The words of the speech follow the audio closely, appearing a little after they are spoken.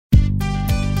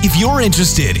If you're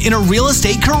interested in a real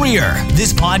estate career,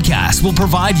 this podcast will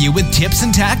provide you with tips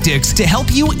and tactics to help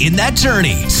you in that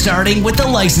journey, starting with the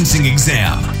licensing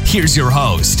exam. Here's your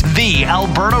host, the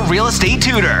Alberta Real Estate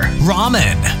Tutor,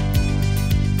 Raman.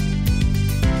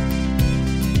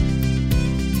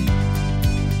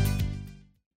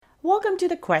 Welcome to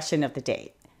the question of the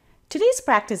day. Today's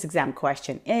practice exam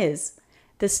question is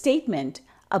the statement,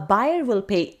 a buyer will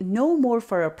pay no more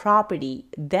for a property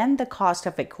than the cost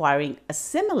of acquiring a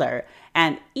similar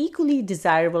and equally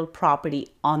desirable property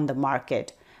on the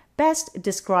market, best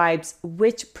describes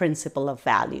which principle of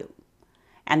value?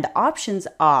 And the options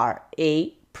are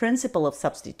A, principle of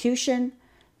substitution,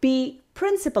 B,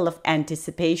 principle of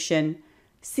anticipation,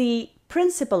 C,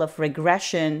 principle of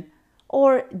regression,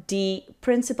 or D,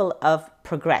 principle of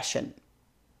progression.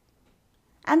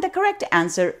 And the correct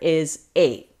answer is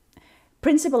A,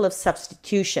 principle of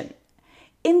substitution.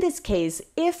 In this case,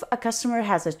 if a customer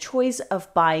has a choice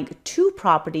of buying two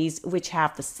properties which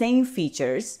have the same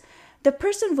features, the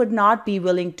person would not be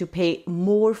willing to pay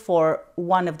more for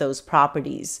one of those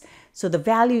properties. So the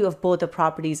value of both the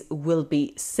properties will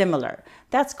be similar.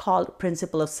 That's called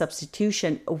principle of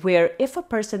substitution, where if a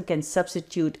person can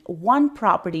substitute one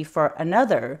property for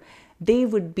another, they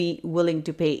would be willing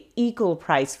to pay equal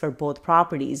price for both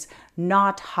properties,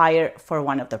 not higher for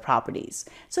one of the properties.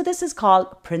 So this is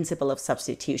called principle of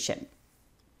substitution.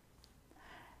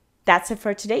 That's it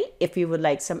for today. If you would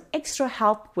like some extra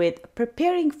help with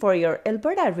preparing for your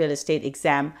Alberta real estate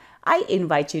exam, I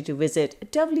invite you to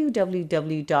visit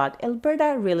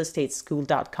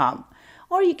www.albertarealestateschool.com,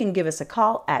 or you can give us a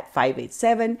call at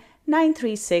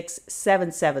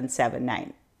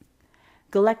 587-936-7779.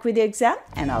 Good luck with your exam,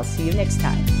 and I'll see you next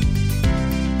time.